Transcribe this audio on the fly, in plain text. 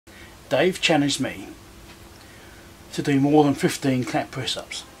Dave challenged me to do more than 15 clap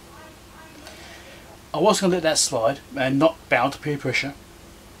press-ups. I was going to let that slide and not bow to peer pressure.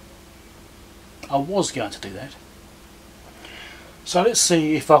 I was going to do that. So let's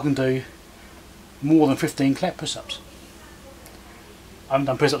see if I can do more than 15 clap press-ups. I haven't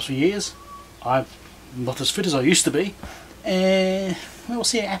done press-ups for years. I'm not as fit as I used to be. And we'll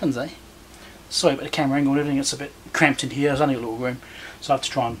see how it happens, eh? Sorry about the camera angle and everything, it's a bit cramped in here. There's only a little room, so I have to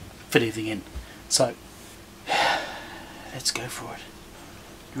try and fit everything in. So, let's go for it.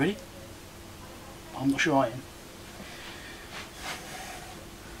 You ready? I'm not sure I am.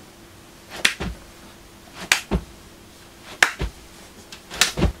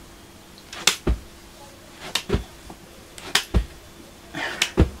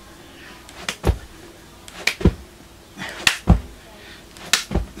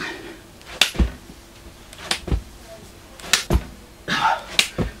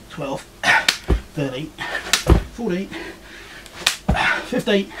 Twelve, 13, 14,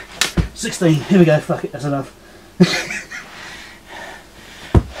 15, 16. Here we go. Fuck it, that's enough.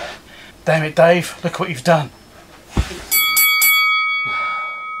 Damn it, Dave, look what you've done.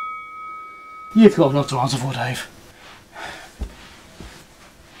 You've got a lot to answer for, Dave.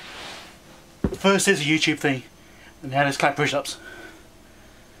 First there's a YouTube thing, and now there's clap push-ups.